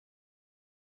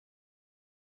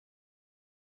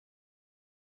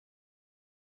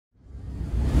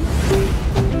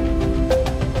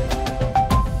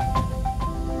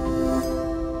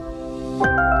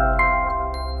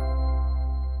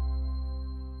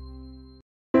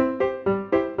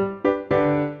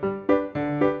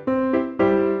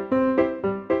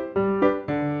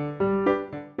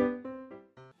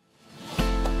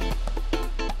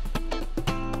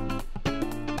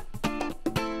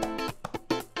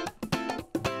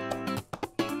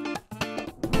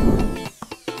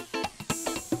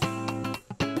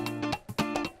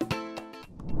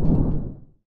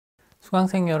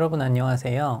수강생 여러분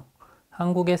안녕하세요.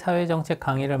 한국의 사회정책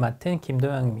강의를 맡은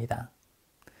김도영입니다.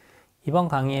 이번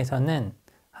강의에서는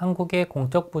한국의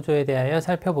공적부조에 대하여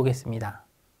살펴보겠습니다.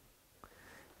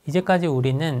 이제까지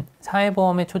우리는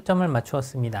사회보험에 초점을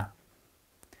맞추었습니다.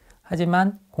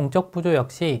 하지만 공적부조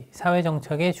역시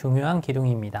사회정책의 중요한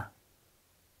기둥입니다.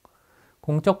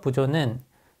 공적부조는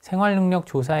생활능력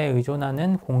조사에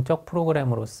의존하는 공적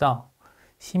프로그램으로서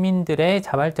시민들의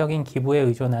자발적인 기부에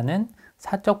의존하는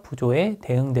사적 부조에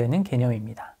대응되는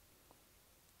개념입니다.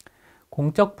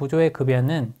 공적 부조의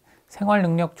급여는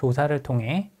생활능력 조사를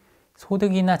통해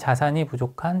소득이나 자산이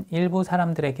부족한 일부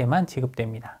사람들에게만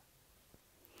지급됩니다.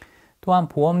 또한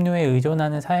보험료에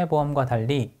의존하는 사회보험과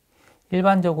달리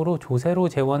일반적으로 조세로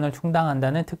재원을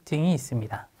충당한다는 특징이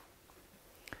있습니다.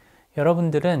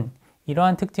 여러분들은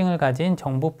이러한 특징을 가진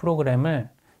정부 프로그램을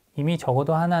이미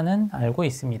적어도 하나는 알고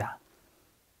있습니다.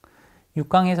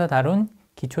 6강에서 다룬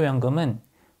기초연금은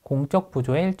공적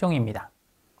부조의 일종입니다.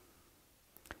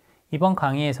 이번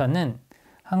강의에서는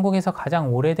한국에서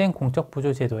가장 오래된 공적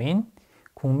부조 제도인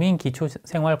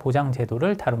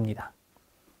국민기초생활보장제도를 다룹니다.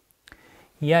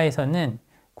 이하에서는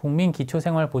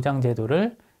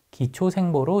국민기초생활보장제도를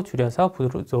기초생보로 줄여서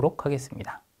부르도록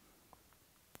하겠습니다.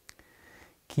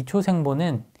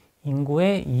 기초생보는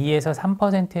인구의 2에서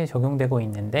 3%에 적용되고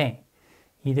있는데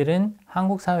이들은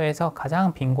한국 사회에서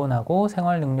가장 빈곤하고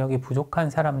생활 능력이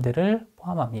부족한 사람들을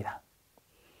포함합니다.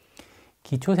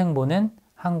 기초생보는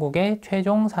한국의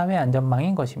최종 사회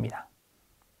안전망인 것입니다.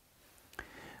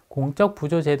 공적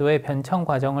부조 제도의 변천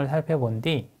과정을 살펴본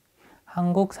뒤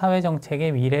한국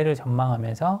사회정책의 미래를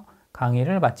전망하면서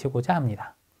강의를 마치고자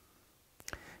합니다.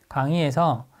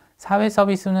 강의에서 사회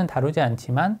서비스는 다루지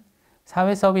않지만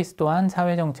사회 서비스 또한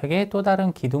사회정책의 또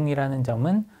다른 기둥이라는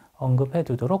점은 언급해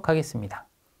두도록 하겠습니다.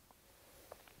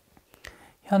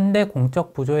 현대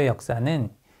공적 부조의 역사는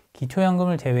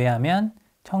기초연금을 제외하면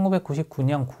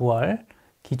 1999년 9월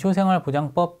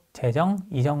기초생활보장법 제정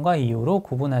이전과 이후로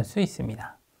구분할 수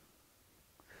있습니다.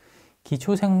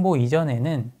 기초생보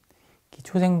이전에는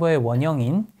기초생보의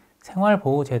원형인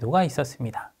생활보호제도가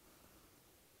있었습니다.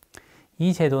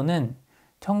 이 제도는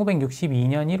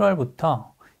 1962년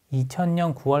 1월부터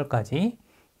 2000년 9월까지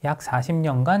약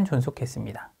 40년간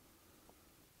존속했습니다.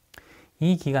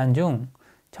 이 기간 중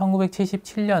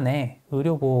 1977년에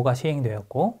의료보호가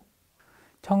시행되었고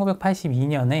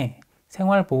 1982년에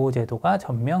생활보호제도가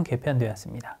전면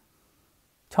개편되었습니다.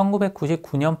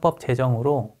 1999년법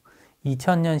제정으로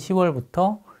 2000년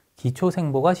 10월부터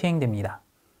기초생보가 시행됩니다.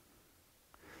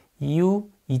 이후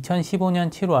 2015년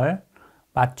 7월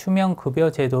맞춤형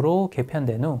급여 제도로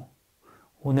개편된 후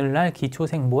오늘날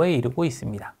기초생보에 이르고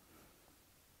있습니다.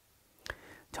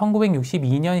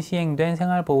 1962년 시행된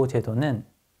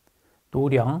생활보호제도는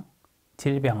노령,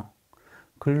 질병,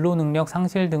 근로능력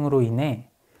상실 등으로 인해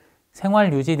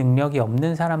생활 유지 능력이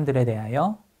없는 사람들에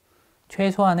대하여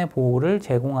최소한의 보호를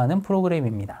제공하는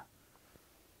프로그램입니다.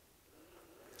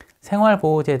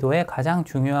 생활보호제도의 가장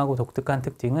중요하고 독특한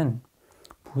특징은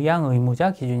부양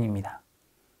의무자 기준입니다.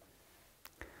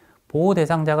 보호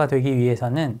대상자가 되기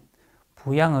위해서는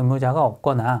부양 의무자가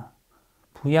없거나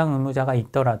부양 의무자가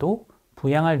있더라도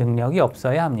부양할 능력이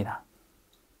없어야 합니다.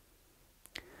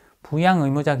 부양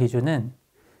의무자 기준은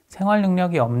생활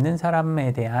능력이 없는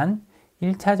사람에 대한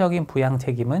 1차적인 부양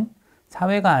책임은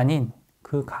사회가 아닌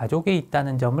그 가족에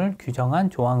있다는 점을 규정한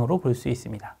조항으로 볼 수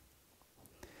있습니다.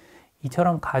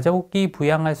 이처럼 가족이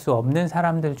부양할 수 없는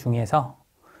사람들 중에서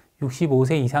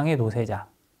 65세 이상의 노세자,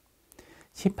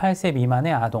 18세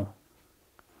미만의 아동,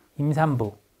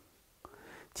 임산부,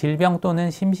 질병 또는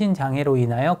심신장애로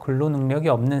인하여 근로능력이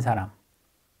없는 사람,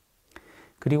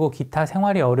 그리고 기타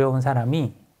생활이 어려운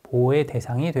사람이 보호의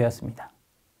대상이 되었습니다.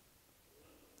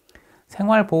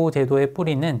 생활보호제도의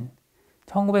뿌리는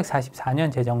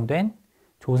 1944년 제정된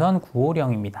조선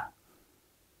구호령입니다.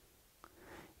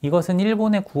 이것은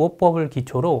일본의 구호법을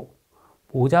기초로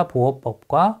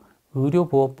모자보호법과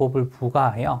의료보호법을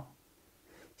부과하여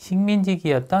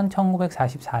식민지기였던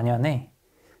 1944년에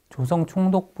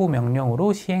조선총독부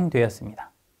명령으로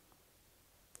시행되었습니다.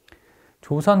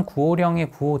 조선 구호령의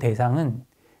구호 대상은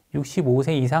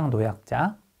 65세 이상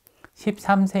노약자,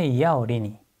 13세 이하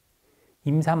어린이,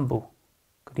 임산부,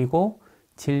 그리고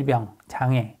질병,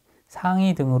 장애,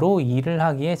 상해 등으로 일을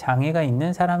하기에 장애가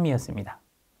있는 사람이었습니다.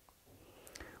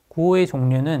 구호의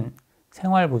종류는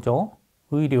생활부조,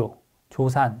 의료,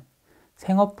 조산,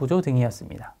 생업부조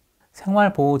등이었습니다.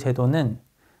 생활보호제도는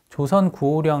조선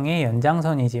구호령의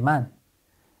연장선이지만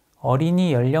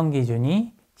어린이 연령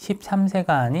기준이 13세가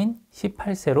아닌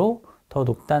 18세로 더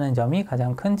높다는 점이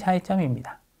가장 큰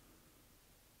차이점입니다.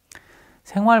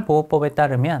 생활보호법에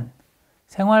따르면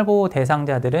생활보호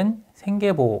대상자들은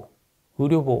생계보호,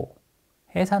 의료보호,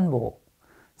 해산보호,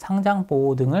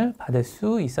 상장보호 등을 받을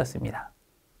수 있었습니다.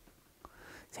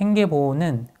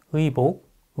 생계보호는 의복,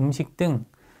 음식 등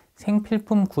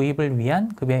생필품 구입을 위한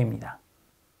급여입니다.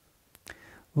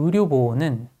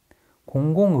 의료보호는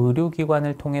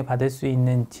공공의료기관을 통해 받을 수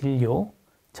있는 진료,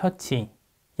 처치,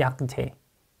 약제,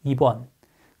 입원,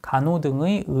 간호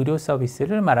등의 의료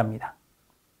서비스를 말합니다.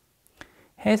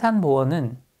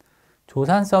 해산보호는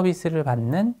조산 서비스를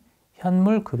받는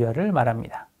현물급여를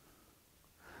말합니다.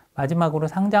 마지막으로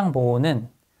상장보호는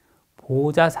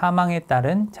보호자 사망에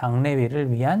따른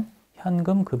장례비를 위한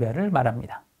현금급여를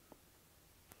말합니다.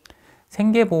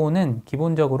 생계보호는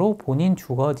기본적으로 본인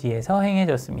주거지에서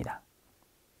행해졌습니다.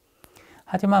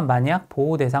 하지만 만약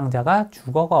보호 대상자가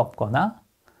주거가 없거나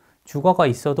주거가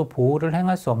있어도 보호를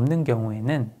행할 수 없는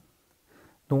경우에는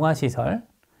농아시설,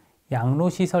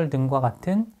 양로시설 등과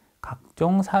같은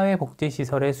각종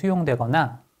사회복지시설에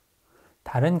수용되거나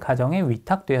다른 가정에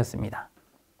위탁되었습니다.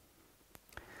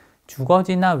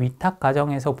 주거지나 위탁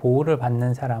가정에서 보호를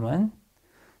받는 사람은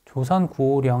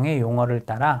조선구호령의 용어를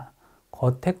따라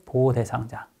거택보호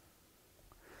대상자,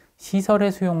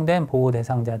 시설에 수용된 보호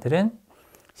대상자들은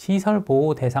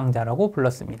시설보호 대상자라고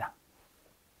불렀습니다.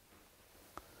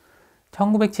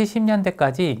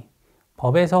 1970년대까지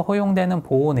법에서 허용되는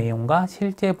보호 내용과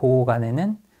실제 보호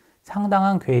간에는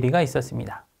상당한 괴리가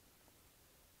있었습니다.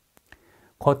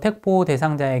 거택보호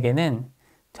대상자에게는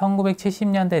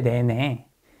 1970년대 내내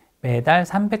매달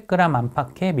 300g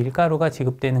안팎의 밀가루가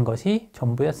지급되는 것이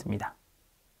전부였습니다.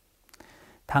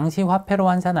 당시 화폐로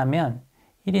환산하면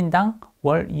 1인당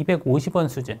월 250원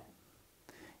수준,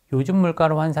 요즘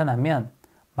물가로 환산하면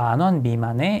만원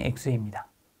미만의 액수입니다.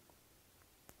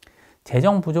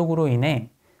 재정 부족으로 인해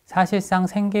사실상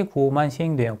생계 구호만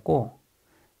시행되었고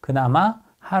그나마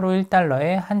하루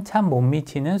 1달러에 한참 못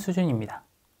미치는 수준입니다.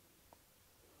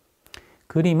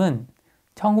 그림은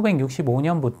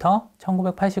 1965년부터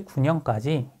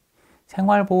 1989년까지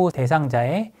생활보호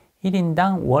대상자의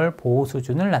 1인당 월 보호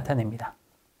수준을 나타냅니다.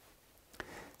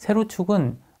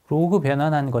 세로축은 로그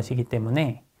변환한 것이기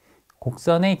때문에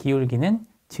곡선의 기울기는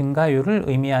증가율을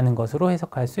의미하는 것으로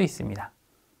해석할 수 있습니다.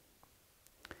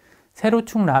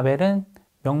 세로축 라벨은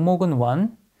명목은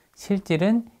원,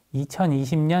 실질은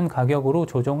 2020년 가격으로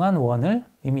조정한 원을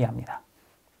의미합니다.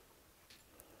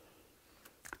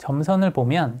 점선을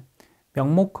보면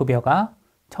명목급여가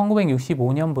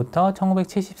 1965년부터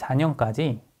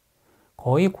 1974년까지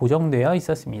거의 고정되어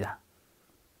있었습니다.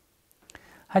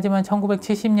 하지만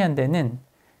 1970년대는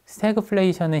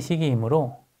스태그플레이션의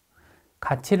시기이므로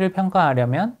가치를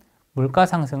평가하려면 물가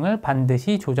상승을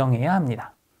반드시 조정해야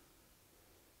합니다.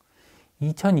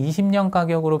 2020년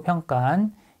가격으로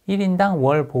평가한 1인당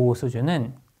월 보호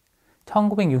수준은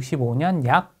 1965년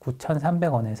약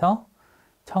 9,300원에서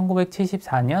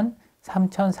 1974년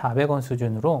 3,400원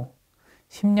수준으로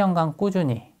 10년간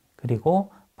꾸준히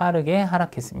그리고 빠르게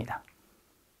하락했습니다.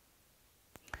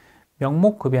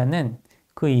 명목급여는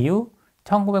그 이후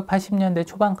 1980년대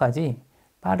초반까지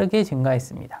빠르게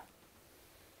증가했습니다.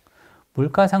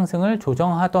 물가 상승을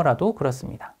조정하더라도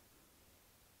그렇습니다.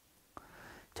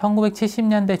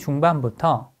 1970년대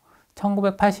중반부터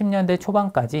 1980년대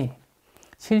초반까지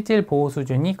실질 보호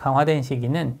수준이 강화된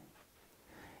시기는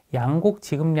양곡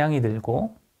지급량이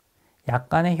늘고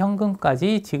약간의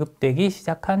현금까지 지급되기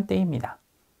시작한 때입니다.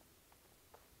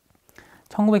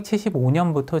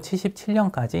 1975년부터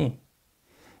 77년까지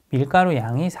밀가루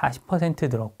양이 40%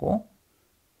 늘었고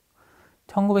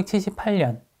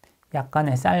 1978년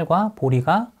약간의 쌀과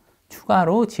보리가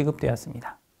추가로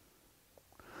지급되었습니다.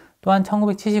 또한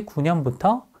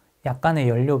 1979년부터 약간의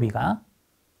연료비가,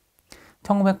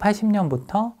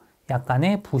 1980년부터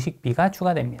약간의 부식비가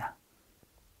추가됩니다.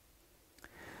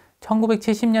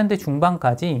 1970년대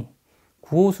중반까지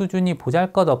구호 수준이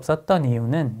보잘것없었던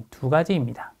이유는 두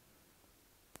가지입니다.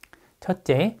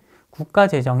 첫째, 국가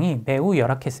재정이 매우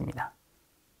열악했습니다.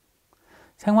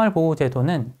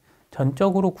 생활보호제도는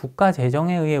전적으로 국가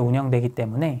재정에 의해 운영되기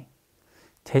때문에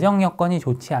재정 여건이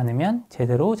좋지 않으면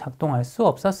제대로 작동할 수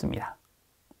없었습니다.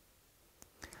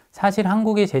 사실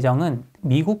한국의 재정은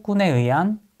미국군에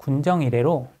의한 군정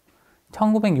이래로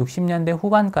 1960년대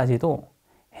후반까지도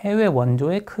해외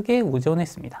원조에 크게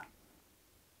의존했습니다.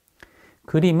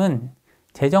 그림은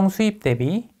재정 수입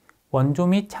대비 원조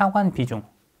및 차관 비중,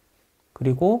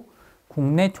 그리고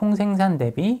국내 총생산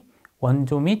대비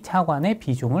원조 및 차관의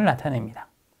비중을 나타냅니다.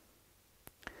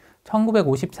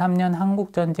 1953년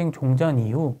한국전쟁 종전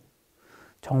이후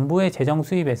정부의 재정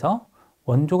수입에서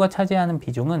원조가 차지하는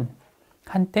비중은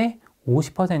한때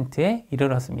 50%에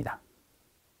이르렀습니다.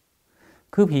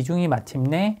 그 비중이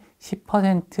마침내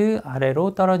 10%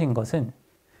 아래로 떨어진 것은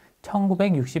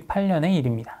 1968년의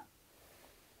일입니다.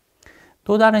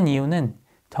 또 다른 이유는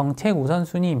정책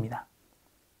우선순위입니다.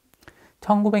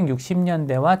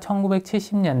 1960년대와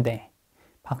 1970년대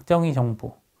박정희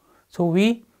정부,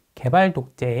 소위 개발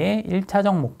독재의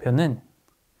 1차적 목표는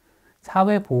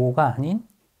사회보호가 아닌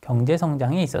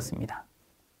경제성장에 있었습니다.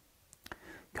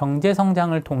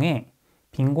 경제성장을 통해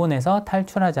빈곤에서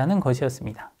탈출하자는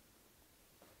것이었습니다.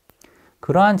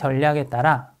 그러한 전략에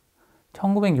따라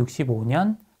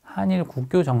 1965년 한일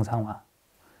국교 정상화,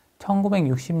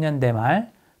 1960년대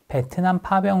말 베트남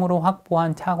파병으로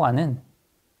확보한 차관은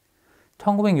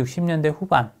 1960년대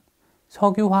후반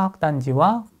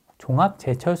석유화학단지와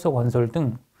종합제철소 건설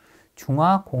등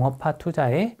중화공업화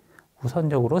투자에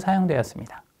우선적으로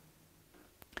사용되었습니다.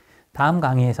 다음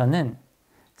강의에서는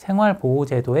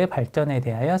생활보호제도의 발전에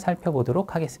대하여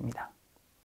살펴보도록 하겠습니다.